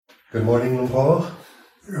Good morning, Lumpur.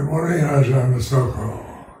 Good morning, Ajahn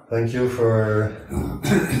Asoko. Thank you for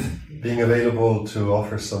being available to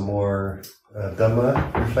offer some more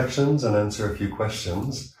Dhamma reflections and answer a few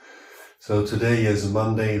questions. So today is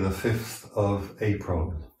Monday, the 5th of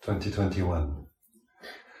April, 2021.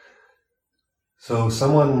 So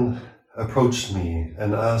someone approached me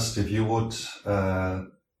and asked if you would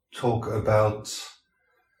talk about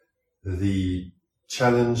the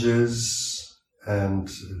challenges and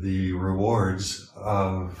the rewards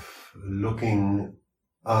of looking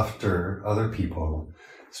after other people.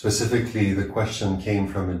 Specifically, the question came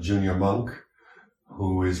from a junior monk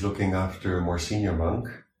who is looking after a more senior monk,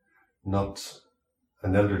 not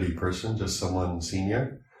an elderly person, just someone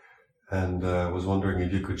senior. And was wondering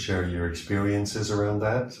if you could share your experiences around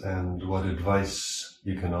that and what advice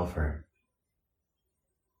you can offer.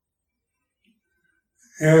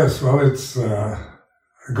 Yes, well, it's a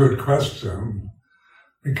good question,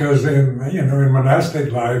 because in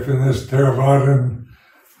monastic life, in this Theravadan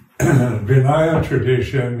Vinaya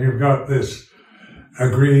tradition, you've got this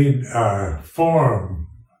agreed form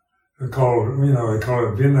called, they call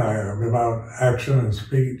it Vinaya, about action and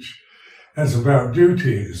speech. And it's about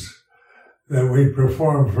duties that we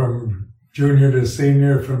perform from junior to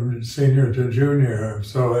senior, from senior to junior.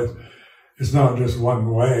 So it's not just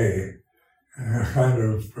one way kind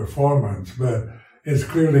of performance, but it's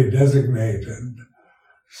clearly designated.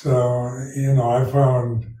 So, I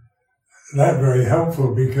found that very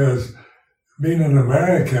helpful, because being an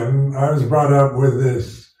American, I was brought up with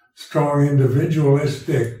this strong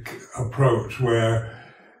individualistic approach where,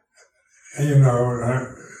 you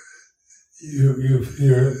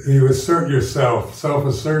assert yourself.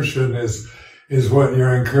 Self-assertion is what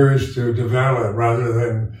you're encouraged to develop, rather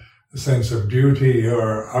than a sense of duty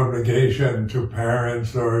or obligation to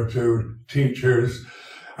parents or to teachers.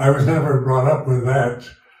 I was never brought up with that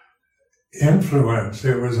influence.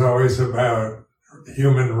 It was always about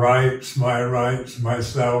human rights,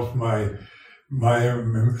 myself, my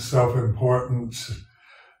self-importance.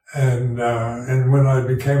 And when I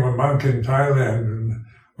became a monk in Thailand and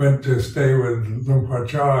went to stay with Luang Por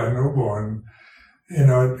Chah in Ubon,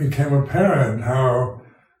 it became apparent how,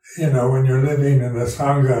 when you're living in a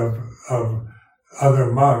sangha of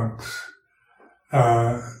other monks,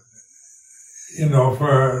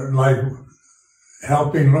 for like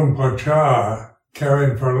helping Luang Por Chah,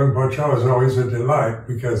 caring for Luang Por Chah was always a delight,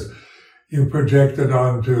 because you projected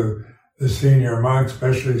onto the senior monk,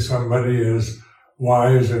 especially somebody as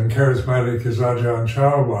wise and charismatic as Ajahn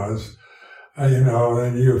Chah was, and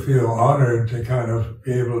you feel honored to kind of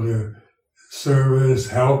be able to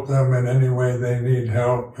help them in any way they need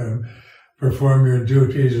help, and perform your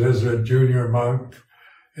duties as a junior monk.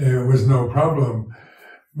 It was no problem.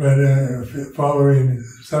 But following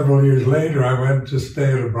several years later, I went to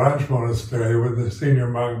stay at a branch monastery with a senior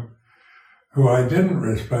monk who I didn't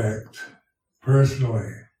respect personally.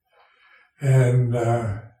 And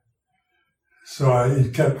so I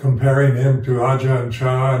kept comparing him to Ajahn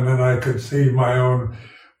Chah, and then I could see my own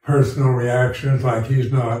personal reactions, like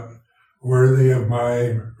he's not worthy of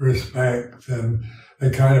my respect, and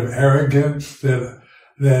the kind of arrogance that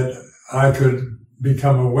I could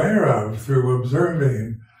become aware of through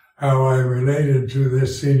observing how I related to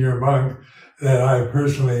this senior monk that I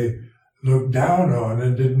personally looked down on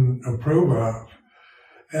and didn't approve of.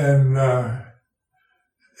 And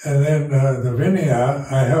then the Vinaya,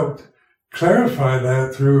 I helped clarify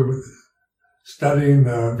that through studying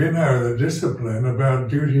the Vinaya, the discipline, about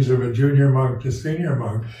duties of a junior monk to senior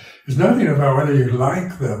monk. It's nothing about whether you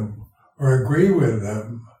like them or agree with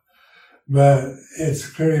them, but it's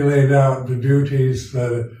clearly laid out the duties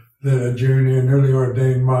that a junior, newly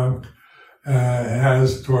ordained monk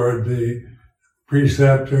has toward the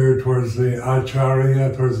preceptor, towards the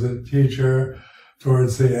acharya, towards the teacher,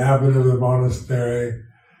 towards the abbot of the monastery.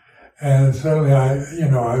 And suddenly I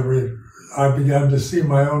began to see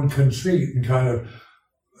my own conceit and kind of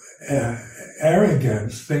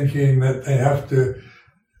arrogance, thinking that they have to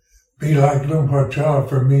be like Luang Por Chah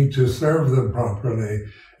for me to serve them properly.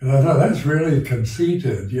 And I thought, that's really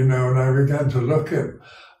conceited, and I began to look at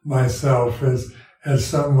myself as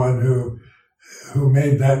someone who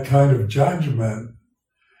made that kind of judgment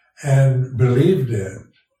and believed it,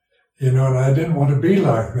 and I didn't want to be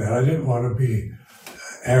like that. I didn't want to be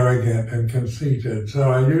arrogant and conceited. So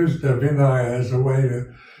I used the Vinaya as a way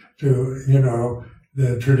to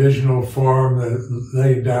the traditional form that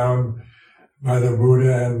laid down by the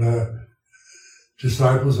Buddha and the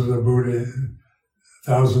disciples of the Buddha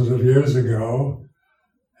thousands of years ago,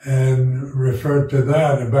 and referred to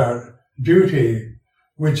that about duty,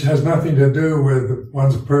 which has nothing to do with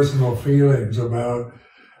one's personal feelings about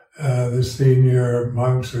the senior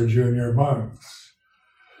monks or junior monks.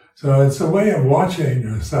 So it's a way of watching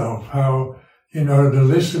yourself, how, to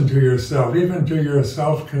listen to yourself, even to your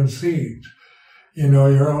self-conceit,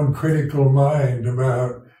 your own critical mind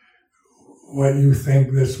about what you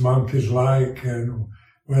think this monk is like and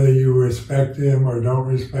whether you respect him or don't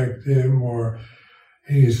respect him, or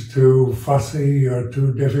he's too fussy or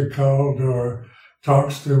too difficult or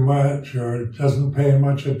talks too much or doesn't pay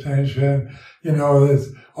much attention.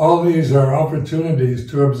 All these are opportunities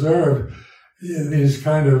to observe these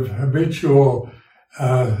kind of habitual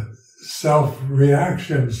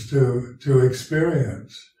self-reactions to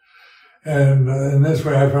experience. And in this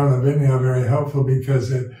way, I found the Vinaya very helpful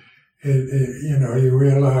because you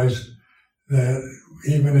realized that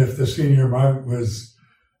even if the senior monk was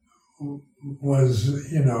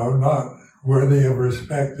not worthy of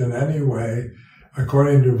respect in any way,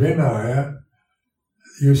 according to Vinaya,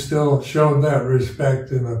 you still showed that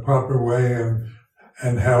respect in the proper way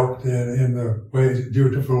and helped in the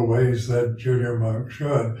dutiful ways that junior monks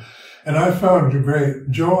should. And I found great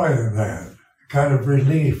joy in that, kind of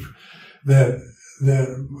relief that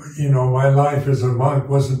my life as a monk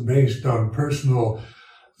wasn't based on personal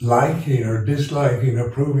liking or disliking,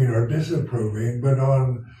 approving or disapproving, but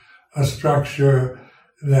on a structure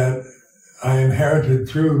that I inherited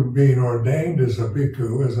through being ordained as a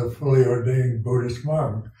bhikkhu, as a fully ordained Buddhist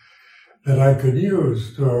monk, that I could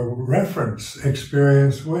use to reference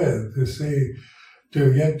experience with,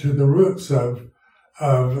 to get to the roots of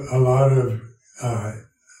a lot of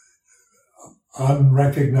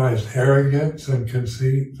unrecognized arrogance and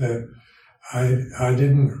conceit that I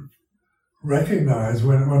didn't recognize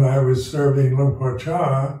when I was serving Luang Por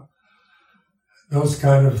Chah. Those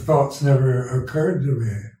kind of thoughts never occurred to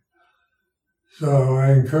me. So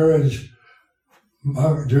I encourage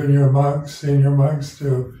junior monks, senior monks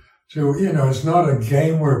to it's not a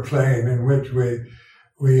game we're playing in which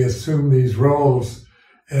we assume these roles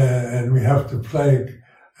and we have to play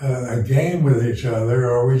a game with each other,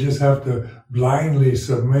 or we just have to blindly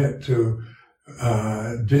submit to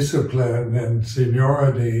discipline and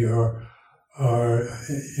seniority or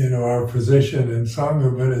our position in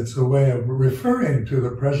Sangha, but it's a way of referring to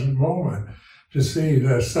the present moment, to see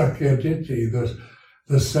the sakyaditi,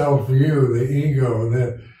 the self-view, the ego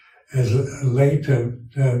that is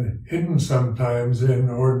latent and hidden sometimes in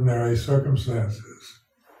ordinary circumstances.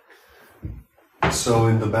 So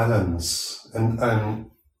in the balance, and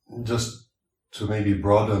just to maybe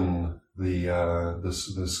broaden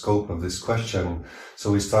the scope of this question,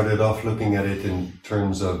 so we started off looking at it in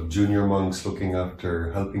terms of junior monks helping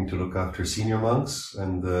to look after senior monks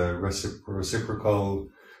and the reciprocal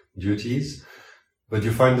duties. But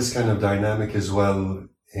you find this kind of dynamic as well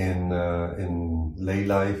in lay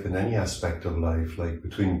life, in any aspect of life, like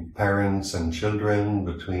between parents and children,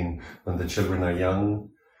 between when the children are young,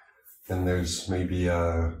 and there's maybe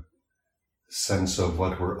a sense of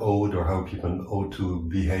what we're owed or how people owe to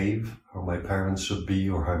behave, how my parents should be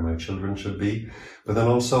or how my children should be. But then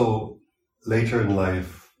also later in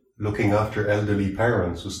life, looking after elderly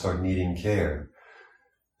parents who start needing care.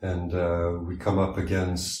 And we come up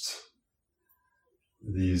against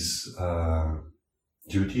these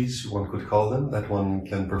duties, one could call them, that one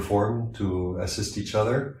can perform to assist each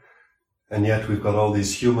other. And yet we've got all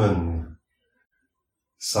these human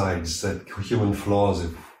sides, human flaws,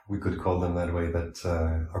 if we could call them that way, that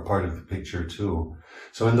are part of the picture too.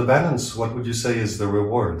 So in the balance, what would you say is the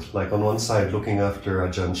reward? Like on one side, looking after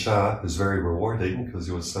Ajahn Chah is very rewarding because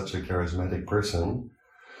he was such a charismatic person.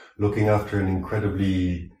 Looking after an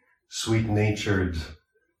incredibly sweet-natured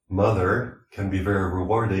mother can be very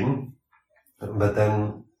rewarding. But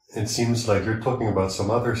then it seems like you're talking about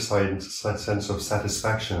some other sense of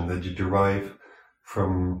satisfaction that you derive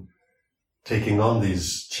from taking on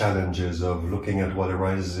these challenges of looking at what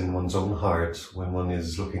arises in one's own heart when one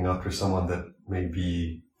is looking after someone that may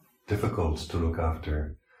be difficult to look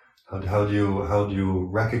after. How do you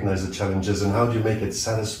recognize the challenges, and how do you make it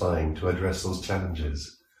satisfying to address those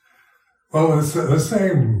challenges? Well, the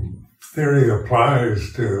same theory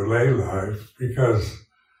applies to lay life, because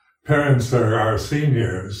parents are our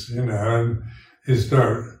seniors, and you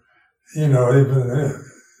start, even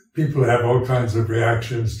people have all kinds of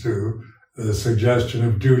reactions to the suggestion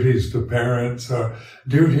of duties to parents.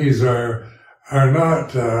 Duties are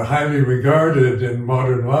not highly regarded in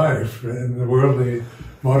modern life, in the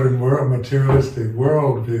modern world, materialistic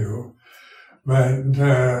worldview. But,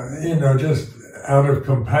 just out of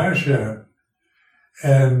compassion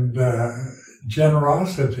and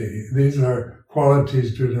generosity, these are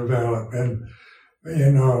qualities to develop, and,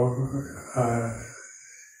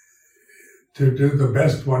 to do the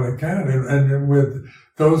best one can, and with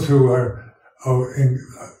those who are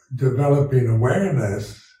developing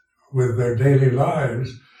awareness with their daily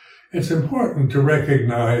lives, it's important to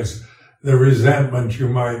recognize the resentment you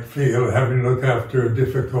might feel having to look after a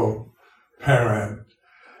difficult parent.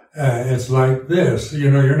 It's like this,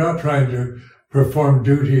 you're not trying to perform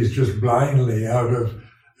duties just blindly out of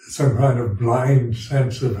some kind of blind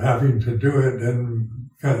sense of having to do it and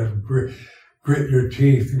kind of grit your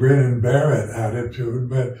teeth, grin and bear it attitude,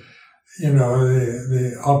 but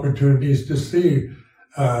the opportunities to see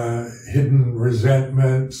hidden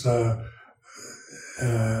resentments,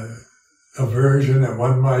 aversion that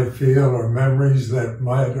one might feel, or memories that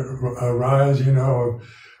might arise,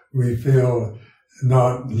 we feel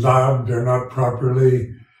not loved or not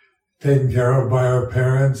properly taken care of by our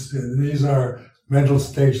parents. These are mental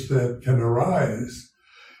states that can arise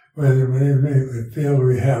when we feel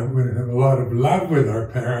we have a lot of love with our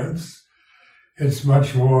parents. It's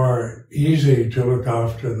much more easy to look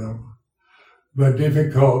after them. But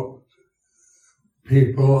difficult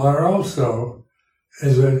people are also,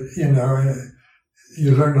 you learn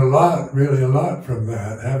really a lot from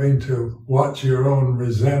that, having to watch your own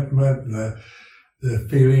resentment, the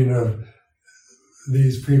feeling of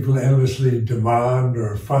these people endlessly demand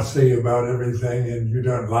or fussy about everything and you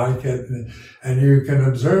don't like it. And you can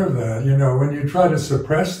observe that, when you try to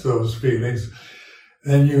suppress those feelings,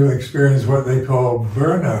 then you experience what they call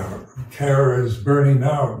burnout. Carers burning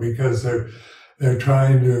out because they're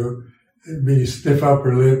trying to be stiff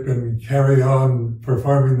upper lip and carry on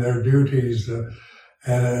performing their duties, and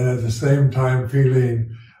at the same time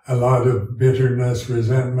feeling a lot of bitterness,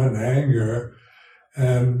 resentment, anger.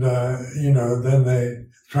 And, then they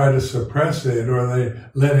try to suppress it, or they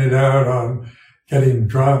let it out on getting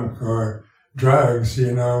drunk or drugs,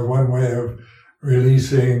 one way of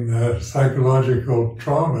releasing psychological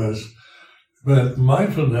traumas. But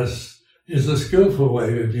mindfulness is a skillful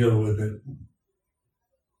way to deal with it.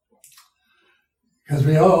 Because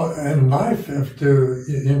we all in life have to,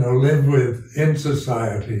 live in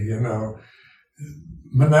society,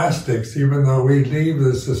 monastics, even though we leave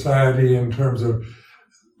the society in terms of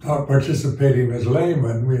not participating as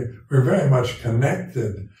laymen, we're very much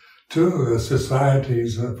connected to the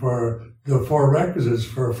societies for the four requisites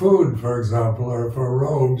for food, for example, or for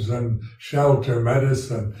robes and shelter,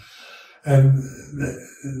 medicine. And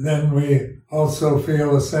then we also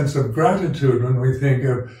feel a sense of gratitude when we think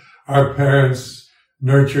of our parents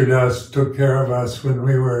nurtured us, took care of us when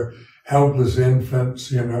we were helpless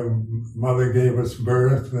infants, mother gave us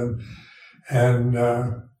birth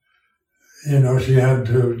and she had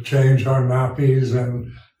to change our nappies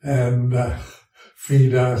and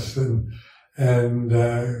feed us and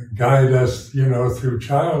guide us, through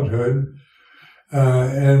childhood.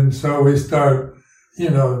 And so we start,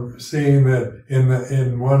 seeing that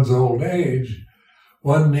in one's old age,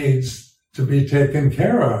 one needs to be taken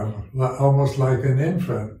care of, almost like an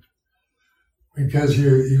infant. Because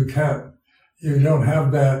you don't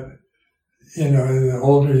have that, the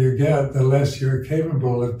older you get, the less you're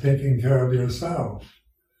capable of taking care of yourself.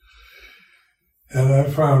 And I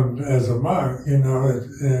found as a monk, in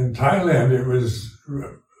Thailand, it was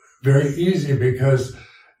very easy because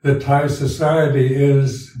the Thai society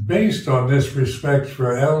is based on this respect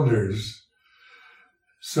for elders.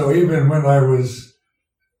 So even when I was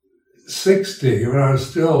 60, when I was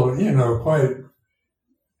still, quite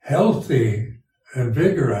healthy and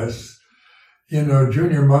vigorous,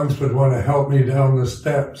 junior monks would want to help me down the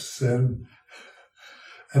steps, and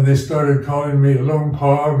they started calling me Luang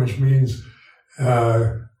Pa, which means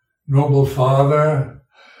noble father.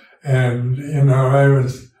 And I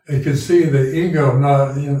could see the ego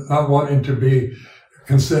not wanting to be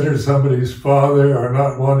considered somebody's father, or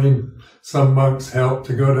not wanting some monk's help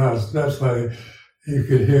to go down steps. Like you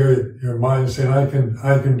could hear your mind saying, I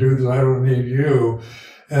can do this, I don't need you.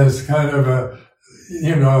 As kind of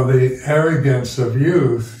the arrogance of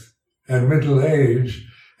youth and middle age,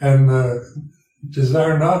 and the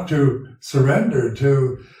desire not to surrender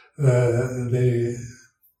to the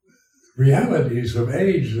realities of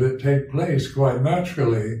age that take place quite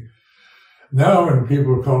naturally. Now when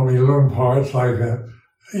people call me Luang Pa, it's like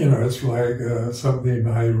something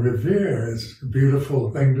I revere. It's a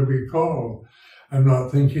beautiful thing to be called. I'm not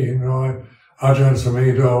thinking, I'm Ajahn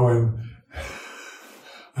Sumedho, and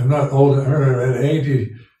I'm not older at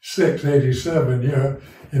 86, 87.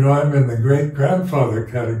 I'm in the great-grandfather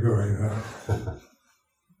category now.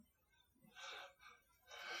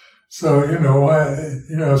 So,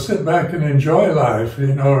 sit back and enjoy life,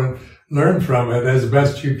 and learn from it as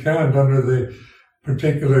best you can under the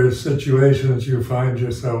particular situations you find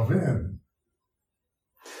yourself in.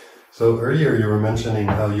 So earlier you were mentioning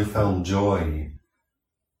how you found joy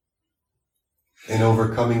in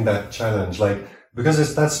overcoming that challenge? Like,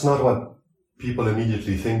 because that's not what people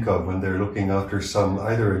immediately think of when they're looking after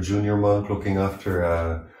either a junior monk looking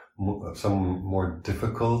after some more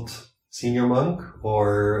difficult senior monk,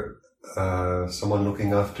 or someone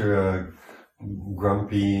looking after a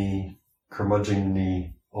grumpy,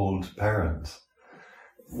 curmudgeonly old parent.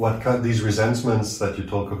 These resentments that you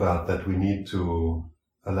talk about that we need to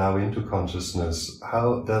allow into consciousness,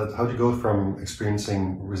 how do you go from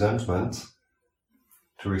experiencing resentment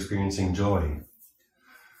to experiencing joy?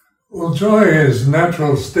 Well, joy is a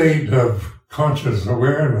natural state of conscious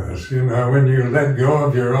awareness. When you let go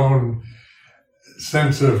of your own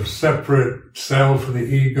sense of separate self, the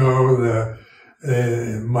ego,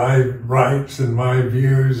 my rights and my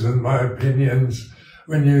views and my opinions,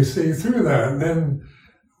 when you see through that, then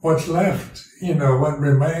what's left, what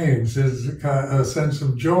remains is a sense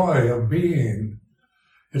of joy of being.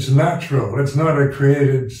 It's natural. It's not a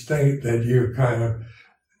created state that you kind of,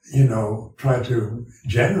 try to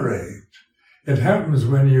generate. It happens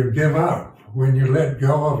when you give up, when you let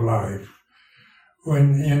go of life,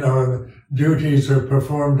 when, duties are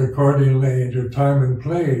performed accordingly to time and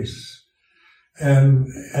place. And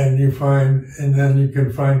then you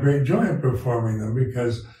can find great joy in performing them,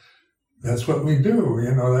 because that's what we do.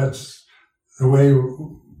 That's the way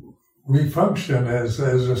we function as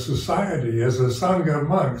a society, as a Sangha of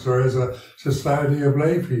monks, or as a society of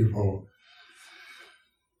lay people.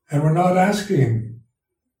 And we're not asking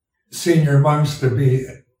senior monks to be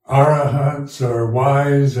arahants or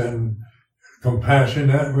wise and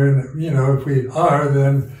compassionate. If we are,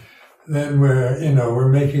 then we're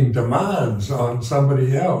making demands on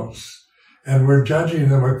somebody else, and we're judging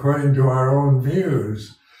them according to our own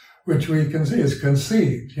views, which we can see is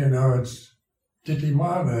conceit. It's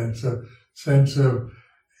ditthimana. It's a sense of,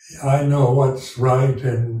 I know what's right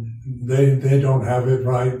and they don't have it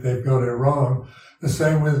right, they've got it wrong. The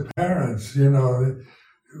same with parents,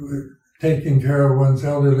 taking care of one's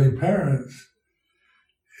elderly parents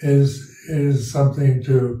is something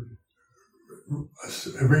to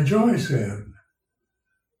rejoice in.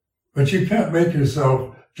 But you can't make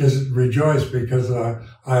yourself just rejoice because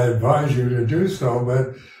I advise you to do so,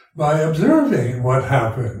 but by observing what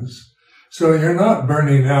happens. So you're not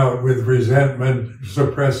burning out with resentment,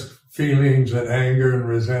 suppressed feelings and anger and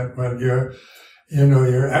resentment. You're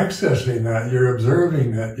accessing that, you're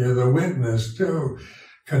observing it, you're the witness to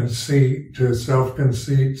conceit, to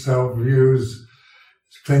self-conceit, self-views,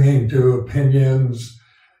 clinging to opinions,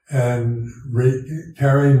 and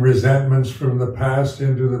carrying resentments from the past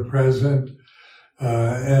into the present.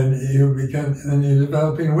 And you're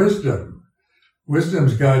developing wisdom.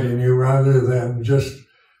 Wisdom's guiding you rather than just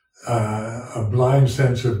a blind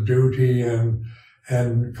sense of duty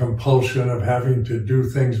and compulsion of having to do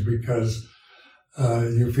things because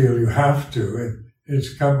you feel you have to.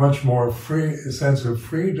 It's got much more a sense of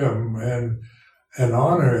freedom and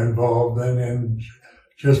honor involved than in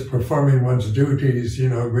just performing one's duties,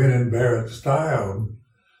 grin and bear it style.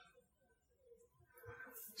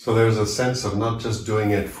 So there's a sense of not just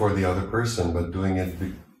doing it for the other person, but doing it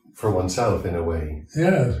for oneself in a way.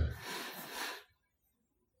 Yes.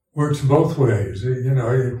 Works both ways.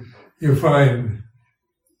 You find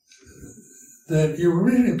that you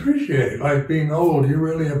really appreciate, like being old, you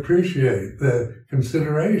really appreciate the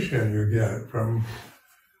consideration you get from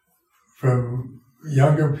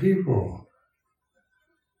younger people.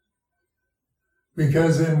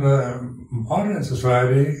 Because in modern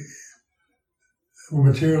society,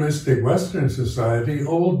 materialistic Western society,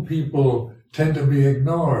 old people tend to be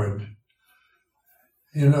ignored.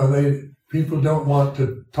 People don't want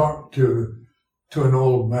to talk to an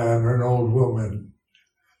old man or an old woman.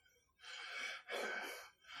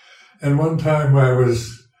 And one time I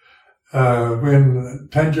was, when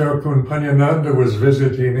Tenzhao Kunpanyananda was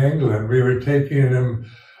visiting England, we were taking him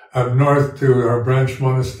up north to our branch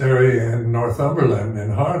monastery in Northumberland in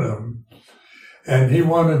Harnham. And he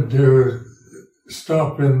wanted to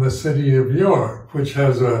stop in the city of York, which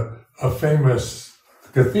has a famous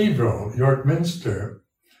cathedral, York Minster.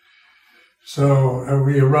 So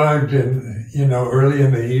we arrived early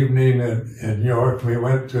in the evening in York. We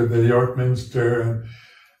went to the York Minster, and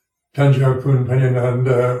Tenzhao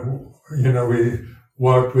Kunpanyananda, we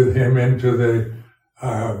walked with him into the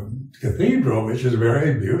cathedral, which is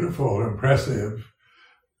very beautiful, impressive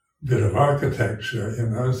bit of architecture,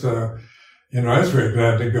 So, I was very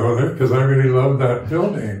glad to go there because I really loved that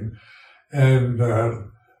building. And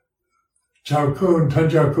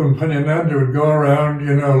Tenzhao Kunpanyananda would go around,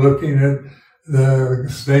 looking at the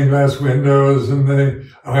stained glass windows and the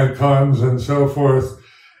icons and so forth,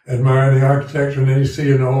 admiring the architecture, and then you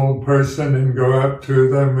see an old person and go up to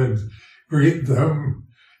them and greet them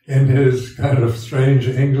in his kind of strange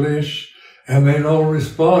English, and they'd all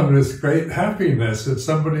respond with great happiness that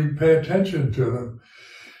somebody pay attention to them.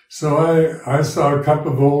 So I saw a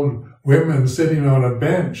couple of old women sitting on a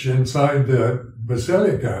bench inside the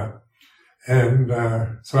basilica, and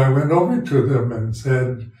so I went over to them and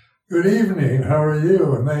said, "Good evening, how are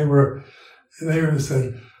you?" And they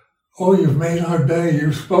said, "Oh, you've made our day,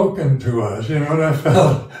 you've spoken to us," and I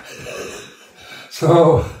felt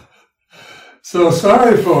so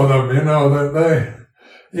sorry for them,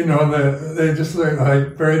 that they just look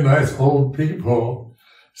like very nice old people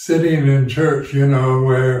sitting in church,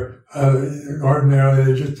 where ordinarily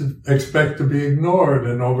they just expect to be ignored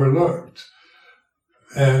and overlooked.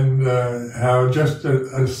 And how just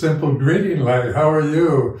a simple greeting like, "How are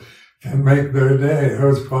you?" can make their day. I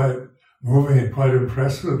was quite moving and quite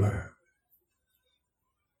impressed with that.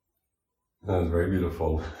 That was very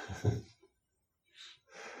beautiful.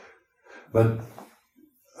 But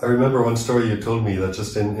I remember one story you told me that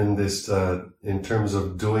just in this, in terms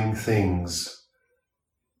of doing things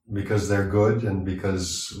because they're good and because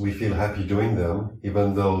we feel happy doing them,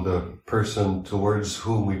 even though the person towards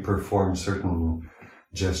whom we perform certain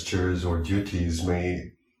gestures or duties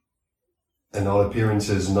may, in all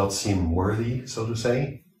appearances, not seem worthy, so to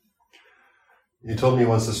say. You told me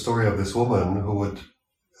once the story of this woman who would,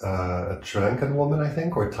 a Sri Lankan woman, I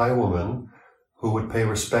think, or Thai woman, who would pay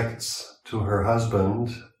respects to her husband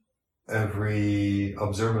every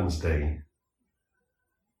observance day.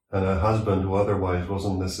 And a husband who otherwise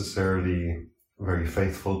wasn't necessarily very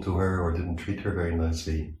faithful to her or didn't treat her very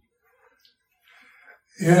nicely.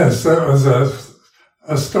 Yes, that was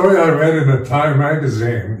a story I read in a Thai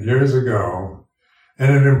magazine years ago, and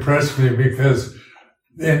it impressed me because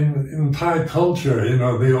in Thai culture,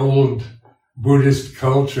 the old Buddhist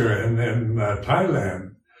culture in Thailand,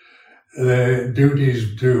 the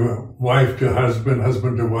duties to wife to husband,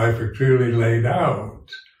 husband to wife are clearly laid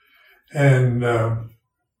out. And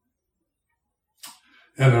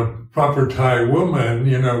a proper Thai woman,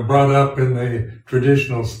 brought up in the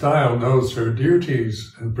traditional style, knows her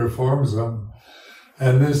duties and performs them.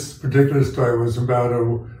 And this particular story was about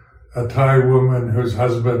a Thai woman whose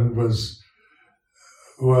husband was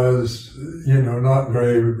not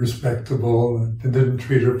very respectable and didn't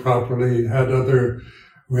treat her properly, had other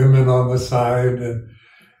women on the side,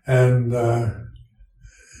 and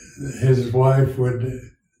his wife would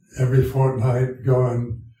every fortnight go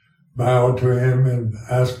and bow to him and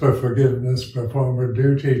ask for forgiveness, perform her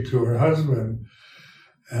duty to her husband.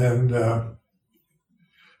 And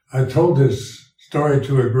I told this story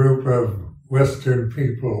to a group of Western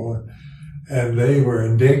people, and they were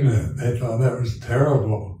indignant. They thought that was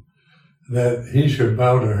terrible, that he should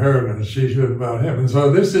bow to her and she should bow to him. And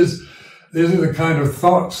so these are the kind of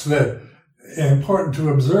thoughts that are important to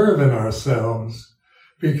observe in ourselves,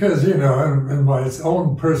 because, in my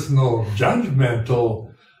own personal judgmental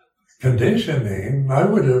conditioning, I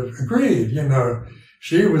would have agreed,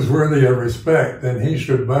 she was worthy of respect and he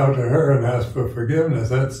should bow to her and ask for forgiveness.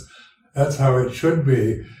 That's how it should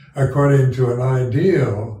be according to an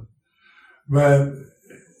ideal. But,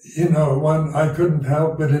 I couldn't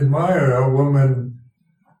help but admire a woman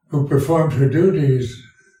who performed her duties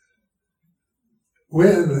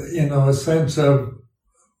with, a sense of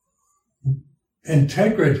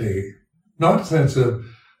integrity, not a sense of,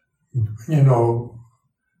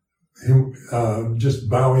 just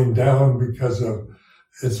bowing down because of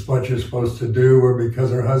it's what you're supposed to do or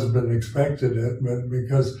because her husband expected it, but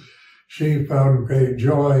because she found great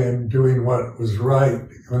joy in doing what was right,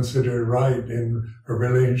 considered right in her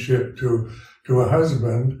relationship to a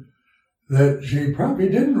husband that she probably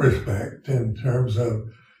didn't respect in terms of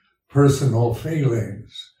personal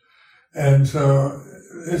feelings. And so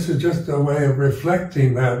this is just a way of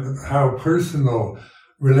reflecting that, how personal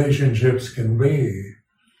relationships can be.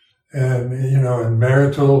 And, in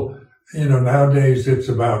marital, nowadays it's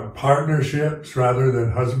about partnerships rather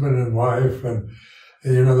than husband and wife. And,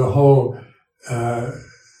 the whole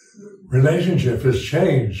relationship has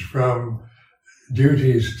changed from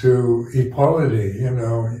duties to equality.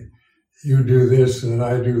 You do this and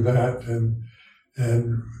I do that,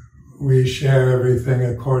 and we share everything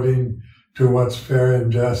according to what's fair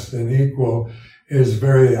and just and equal is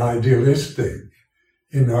very idealistic,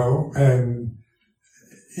 and,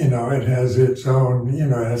 it has its own,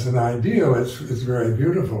 as an ideal, it's very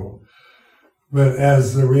beautiful. But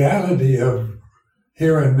as the reality of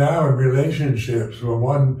here and now in relationships from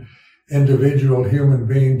one individual human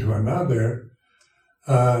being to another,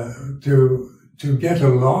 to get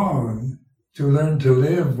along, to learn to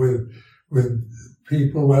live with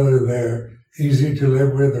people, whether they're easy to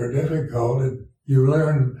live with or difficult, you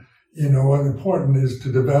learn what's important is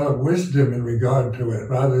to develop wisdom in regard to it,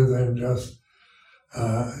 rather than just,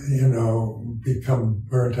 become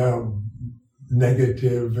burnt out,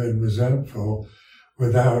 negative and resentful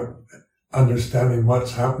without understanding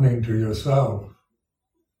what's happening to yourself.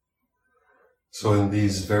 So in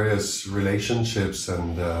these various relationships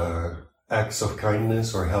and acts of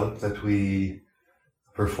kindness or help that we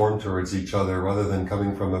perform towards each other, rather than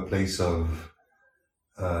coming from a place of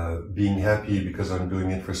being happy because I'm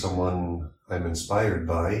doing it for someone I'm inspired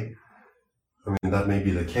by, I mean, that may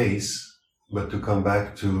be the case, but to come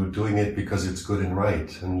back to doing it because it's good and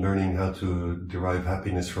right, and learning how to derive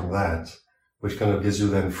happiness from that, which kind of gives you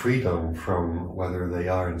then freedom from whether they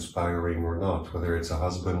are inspiring or not, whether it's a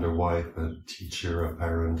husband or wife, a teacher, a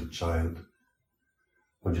parent, a child.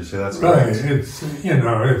 Would you say that's right? Correct? It's,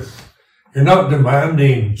 you're not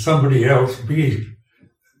demanding somebody else be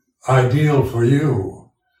ideal for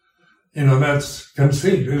you. That's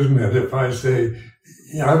conceit, isn't it? If I say,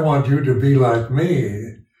 I want you to be like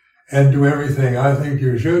me and do everything I think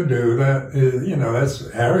you should do, that is, that's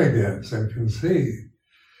arrogance and conceit.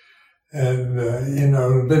 And,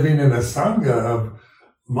 living in a sangha of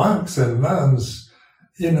monks and nuns,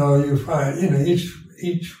 you find,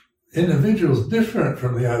 each individual's different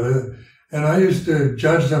from the other. And I used to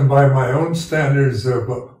judge them by my own standards of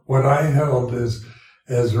what I held as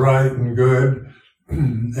right and good.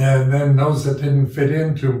 And then those that didn't fit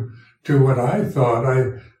into what I thought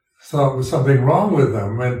was something wrong with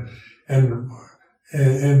them. And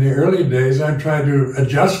in the early days, I tried to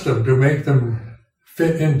adjust them to make them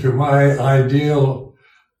fit into my ideal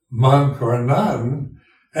monk or nun,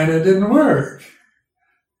 and it didn't work.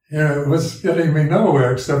 It was getting me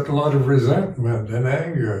nowhere except a lot of resentment and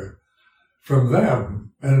anger from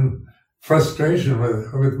them and frustration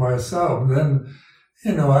with myself. And then,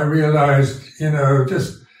 I realized,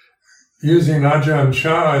 just using Ajahn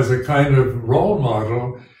Chah as a kind of role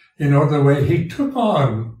model, the way he took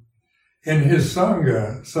on in his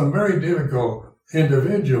Sangha some very difficult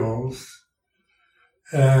individuals,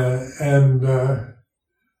 and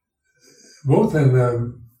both in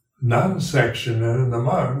the nun section and in the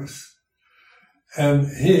monks. And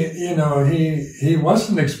he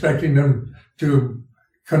wasn't expecting them to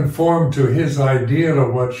conform to his ideal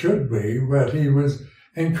of what should be, but he was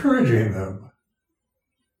encouraging them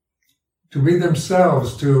to be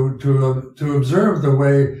themselves, to observe the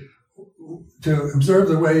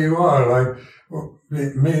way you are. Like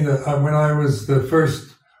me, when I was the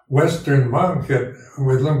first Western monk with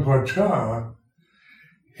Luang Por Chah,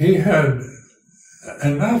 he had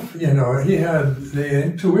enough, he had the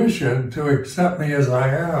intuition to accept me as I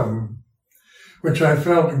am, which I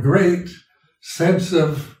felt a great sense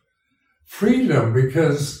of freedom,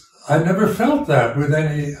 because I never felt that with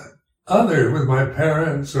any other, with my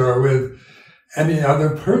parents or with any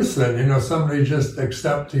other person, somebody just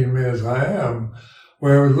accepting me as I am.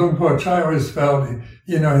 Where with Luang Por Chah, I always felt,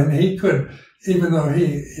 and he could, even though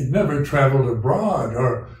he never traveled abroad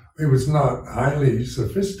or he was not highly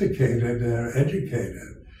sophisticated or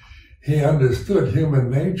educated, he understood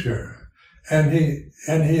human nature. And he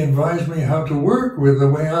advised me how to work with the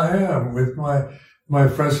way I am, with my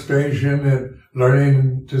frustration at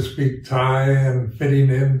learning to speak Thai and fitting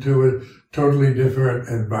into a totally different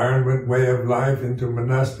environment, way of life, into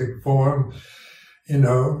monastic form,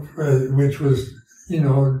 which was,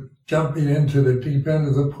 jumping into the deep end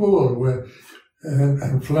of the pool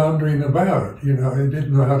and floundering about. He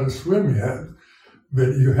didn't know how to swim yet,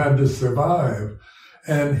 but you had to survive.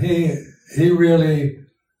 And he really,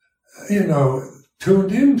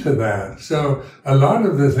 tuned into that. So a lot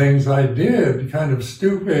of the things I did, kind of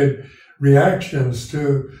stupid reactions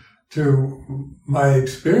to my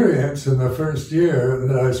experience in the first year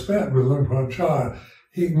that I spent with Luang Por Chah,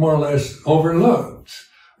 he more or less overlooked,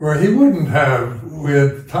 where he wouldn't have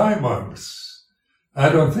with Thai monks. I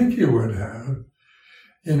don't think he would have,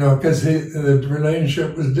 because the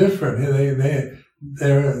relationship was different.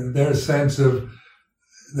 Their sense of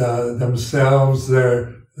themselves,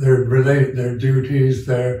 their duties,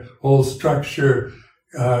 their whole structure,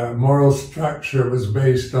 moral structure was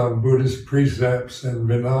based on Buddhist precepts and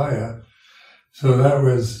Vinaya. So that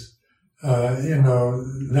was,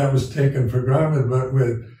 that was taken for granted. But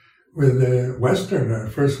with the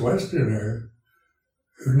first Westerner,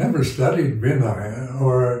 who never studied Vinaya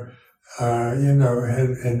or,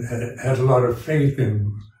 had a lot of faith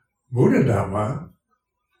in Buddha Dhamma,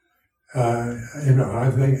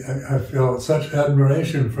 I feel such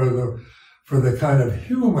admiration for the kind of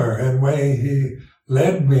humor and way he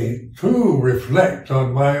led me to reflect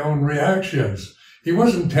on my own reactions. He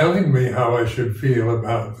wasn't telling me how I should feel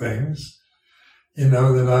about things, that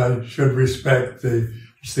I should respect the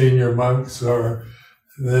senior monks, or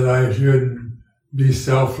that I should be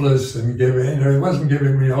selfless and give, he wasn't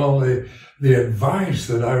giving me all the advice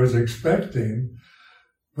that I was expecting,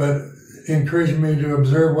 but encouraged me to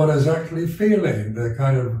observe what I was actually feeling, the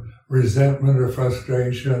kind of resentment or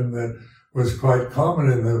frustration that was quite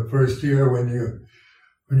common in the first year when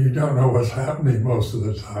you don't know what's happening most of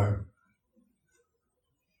the time.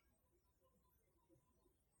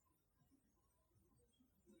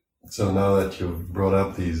 So now that you've brought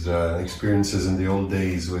up these experiences in the old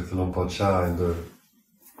days with Luang Por Chah in the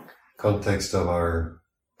context of our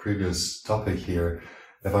previous topic here,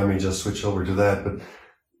 if I may just switch over to that, but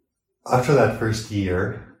after that first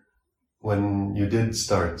year, when you did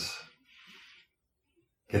start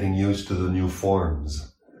getting used to the new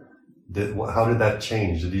forms, how did that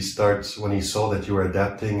change? Did he start, when he saw that you were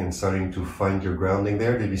adapting and starting to find your grounding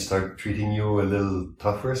there, did he start treating you a little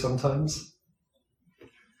tougher sometimes?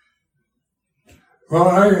 Well,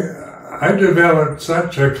 I developed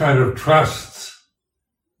such a kind of trust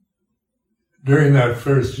during that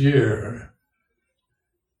first year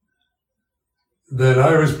that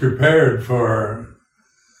I was prepared for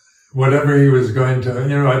whatever he was going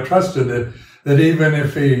to, I trusted it, that even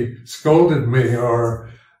if he scolded me or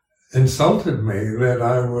insulted me, that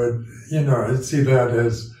I would, I'd see that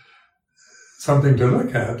as something to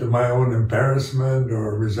look at, my own embarrassment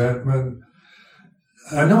or resentment.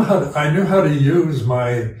 I knew how to use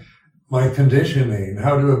my conditioning,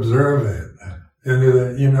 how to observe it. And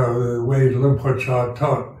the way Luang Por Chah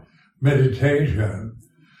taught meditation,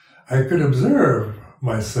 I could observe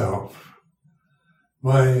myself,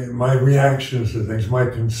 my reactions to things, my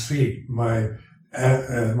conceit, my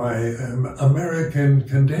American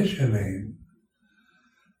conditioning.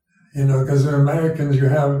 Because in Americans you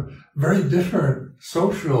have very different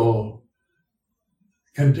social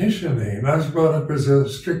conditioning. I was brought up as a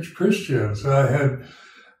strict Christian, so I had,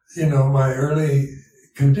 my early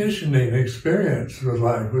conditioning experience with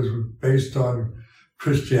life was based on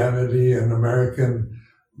Christianity and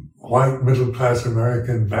white middle-class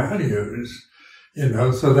American values,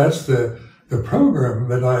 so that's the program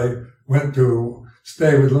that I went to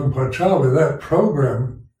stay with Luang Por Chah. With that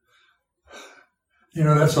program,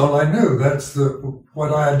 that's all I knew. That's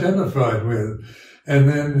what I identified with. And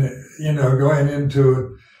then, going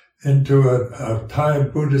into a Thai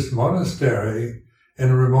Buddhist monastery in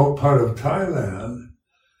a remote part of Thailand,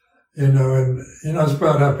 I was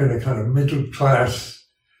brought up in a kind of middle-class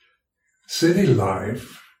city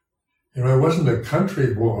life. I wasn't a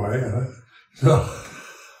country boy. So,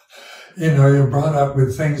 you're brought up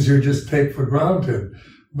with things you just take for granted.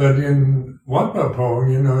 But in Wat Pah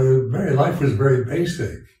Pong, life was very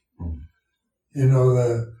basic.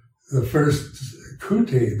 The first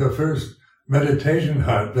kuti, the first meditation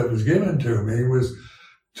hut that was given to me was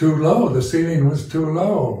too low. The ceiling was too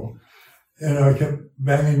low. I kept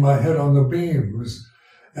banging my head on the beams.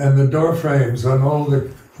 And the door frames on all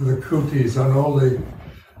the kutis, on all the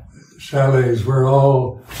chalets were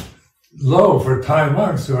all low for Thai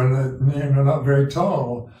monks who are not very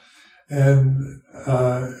tall. And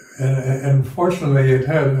fortunately it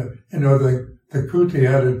had, the kuti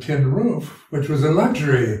had a tin roof, which was a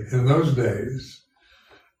luxury in those days.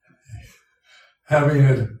 Having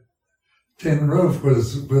a tin roof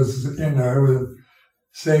was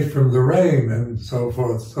safe from the rain and so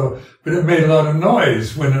forth. So, but it made a lot of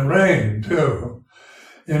noise when it rained too.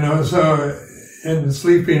 And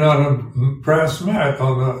sleeping on a brass mat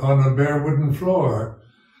on a bare wooden floor.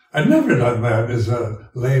 I'd never done that as a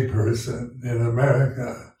lay person in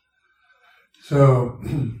America. So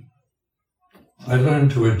I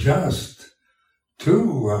learned to adjust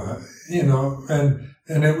to,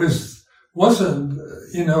 and it wasn't,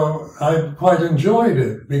 I quite enjoyed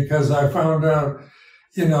it because I found out,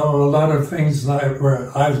 a lot of things that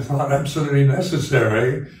I thought absolutely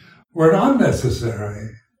necessary were unnecessary.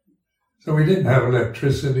 So we didn't have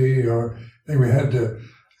electricity, or we had to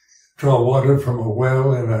draw water from a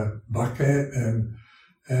well in a bucket, and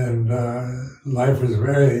life was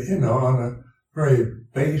very, on a very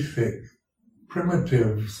basic,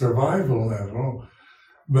 primitive survival level.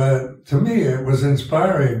 But to me, it was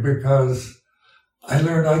inspiring because I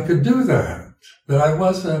learned I could do that I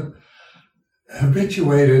wasn't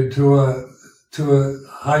habituated to a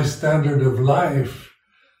high standard of life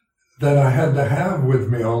that I had to have with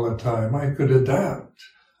me all the time. I could adapt.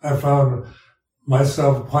 I found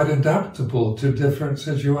myself quite adaptable to different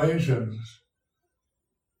situations.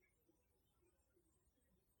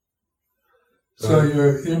 So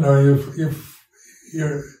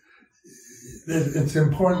it's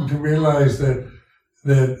important to realize that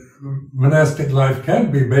monastic life can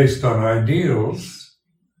be based on ideals,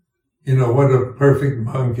 what a perfect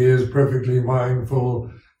monk is, perfectly mindful,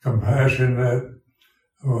 compassionate,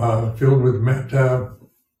 filled with metta,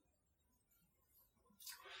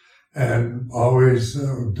 and always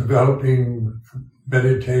developing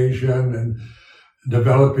meditation and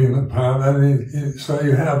developing the path. I mean, so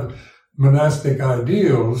you have monastic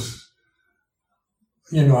ideals,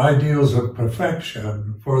 ideals of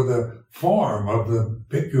perfection for the form of the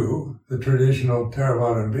bhikkhu, the traditional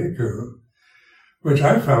Theravadan bhikkhu, which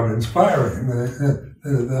I found inspiring.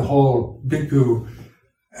 The whole bhikkhu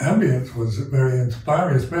ambience was very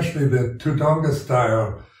inspiring, especially the Tudonga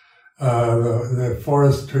style, the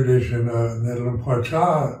forest tradition that Luang Por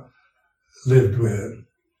Chah lived with.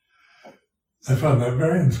 I found that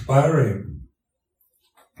very inspiring.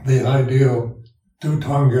 The ideal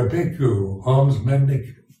Dhutanga bhikkhu, alms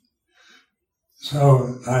mendicant.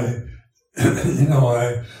 So I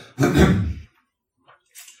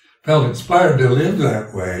felt inspired to live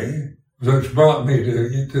that way, which brought me to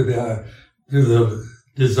the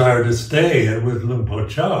desire to stay with Luang Por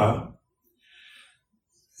Chah.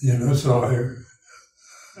 He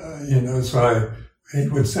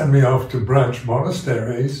would send me off to branch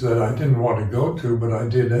monasteries that I didn't want to go to, but I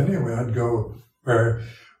did anyway. I'd go where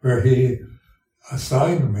he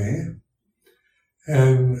assigned me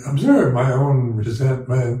and observe my own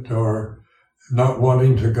resentment or not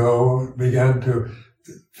wanting to go, began to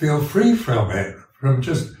feel free from it, from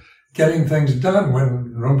just getting things done.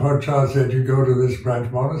 When Luang Por Chah said, you go to this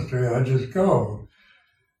branch monastery, I just go.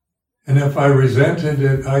 And if I resented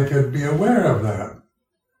it, I could be aware of that.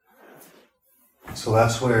 So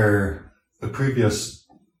that's where the previous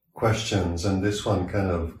questions and this one kind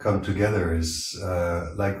of come together, is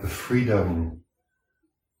like the freedom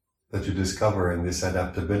that you discover in this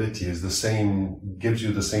adaptability is gives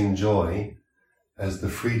you the same joy as the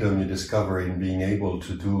freedom you discover in being able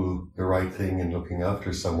to do the right thing and looking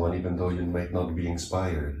after someone, even though you might not be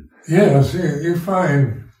inspired. Yes, you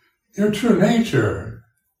find your true nature.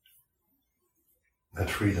 That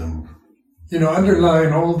freedom.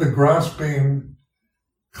 Underlying all the grasping,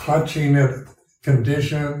 clutching at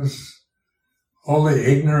conditions, all the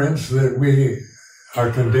ignorance that we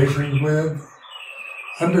are conditioned with,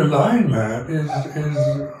 underlying that is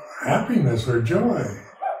happiness or joy.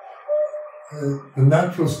 The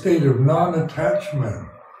natural state of non-attachment,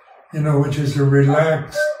 which is a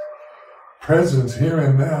relaxed presence here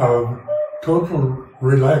and now of total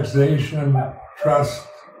relaxation, trust,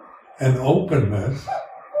 and openness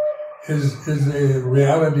is a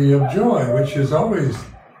reality of joy, which is always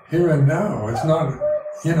here and now. It's not,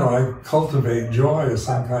 I cultivate joy as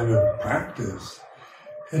some kind of practice.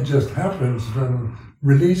 It just happens from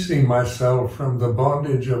releasing myself from the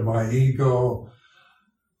bondage of my ego,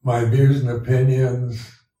 my views and opinions,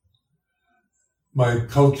 my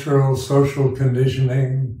cultural, social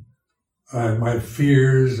conditioning, my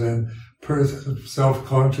fears and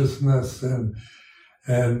self-consciousness and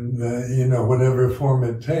whatever form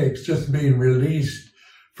it takes, just being released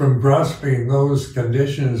from grasping those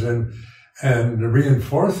conditions and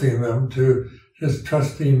reinforcing them to just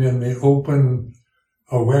trusting in the open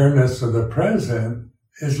awareness of the present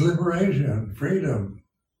is liberation, freedom.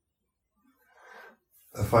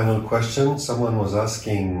 A final question. Someone was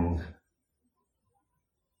asking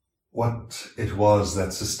what it was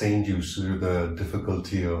that sustained you through the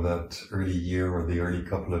difficulty of that early year or the early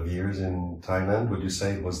couple of years in Thailand. Would you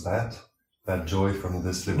say it was that joy from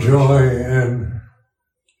this liberation? Joy, and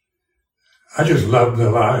I just loved the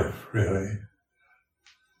life, really.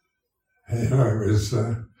 It was,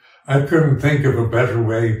 I couldn't think of a better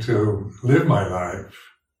way to live my life.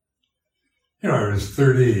 I was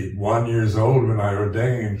 31 years old when I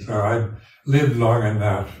ordained, so I'd lived long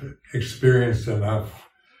enough, experienced enough,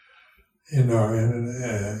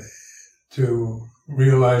 to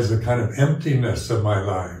realize the kind of emptiness of my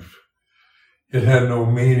life. It had no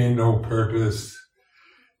meaning, no purpose.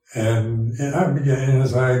 And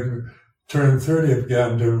as I turned 30, I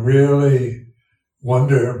began to really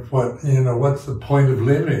wonder what's the point of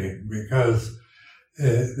living? Because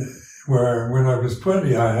when I was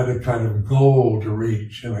 20, I had a kind of goal to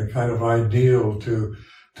reach and a kind of ideal to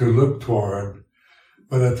look toward.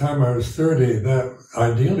 By the time I was 30, that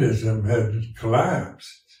idealism had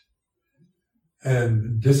collapsed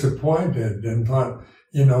and disappointed, and thought,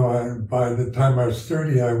 by the time I was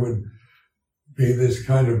 30, I would be this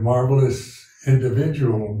kind of marvelous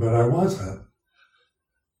individual, but I wasn't.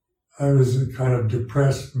 I was a kind of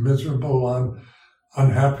depressed, miserable,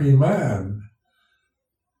 unhappy man.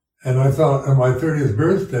 And I thought, on my 30th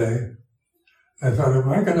birthday, I thought, am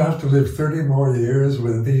I going to have to live 30 more years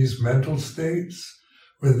with these mental states,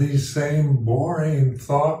 with these same boring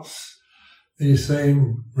thoughts, these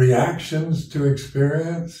same reactions to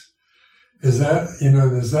experience? Is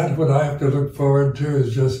that what I have to look forward to,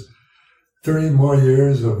 is just 30 more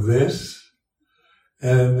years of this?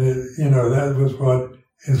 And, that was what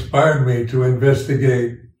inspired me to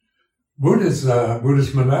investigate Buddhist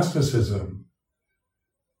monasticism.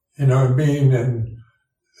 Being in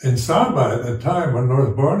Sabah at the time, on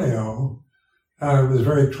North Borneo, I was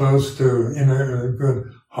very close to, a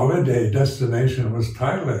good holiday destination was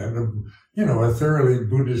Thailand, a thoroughly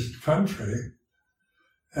Buddhist country.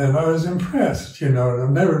 And I was impressed, I'd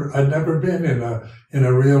never been in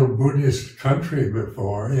a real Buddhist country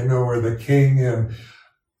before, where the king and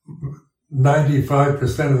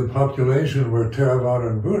 95% of the population were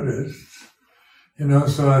Theravadan Buddhists,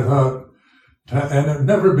 so I thought, and it had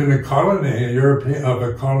never been a colony, of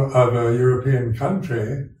a European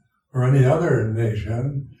country or any other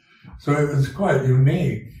nation, so it was quite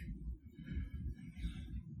unique.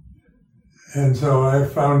 And so I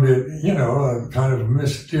found it, a kind of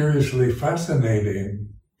mysteriously fascinating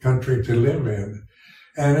country to live in.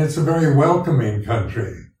 And it's a very welcoming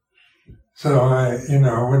country. So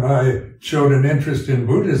when I showed an interest in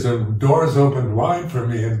Buddhism, doors opened wide for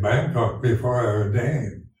me in Bangkok before I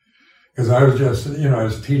ordained. Because I was just, I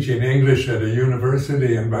was teaching English at a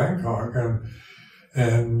university in Bangkok,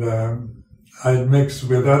 and I'd mixed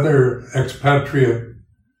with other expatriate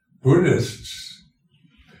Buddhists.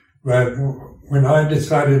 But when I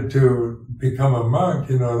decided to become a monk,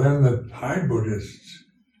 then the Thai Buddhists,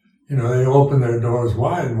 they opened their doors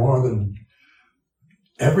wide more than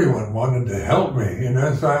everyone wanted to help me,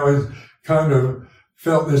 so I always kind of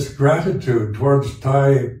felt this gratitude towards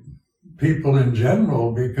Thai people in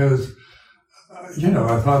general because,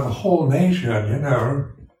 I thought the whole nation,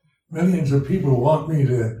 millions of people want me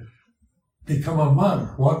to become a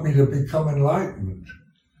monk, want me to become enlightened.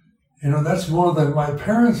 That's more than my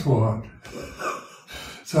parents want.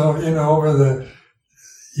 So, over the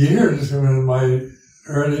years, in my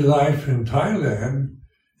early life in Thailand,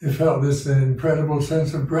 I felt this incredible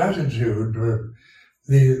sense of gratitude.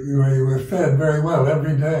 We were fed very well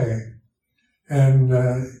every day, and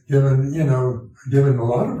given a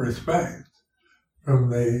lot of respect from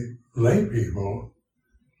the lay people,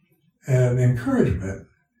 and encouragement,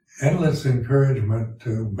 endless encouragement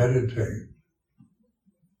to meditate.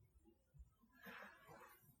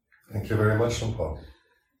 Thank you very much, Luang Por.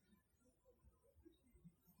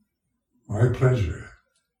 My pleasure.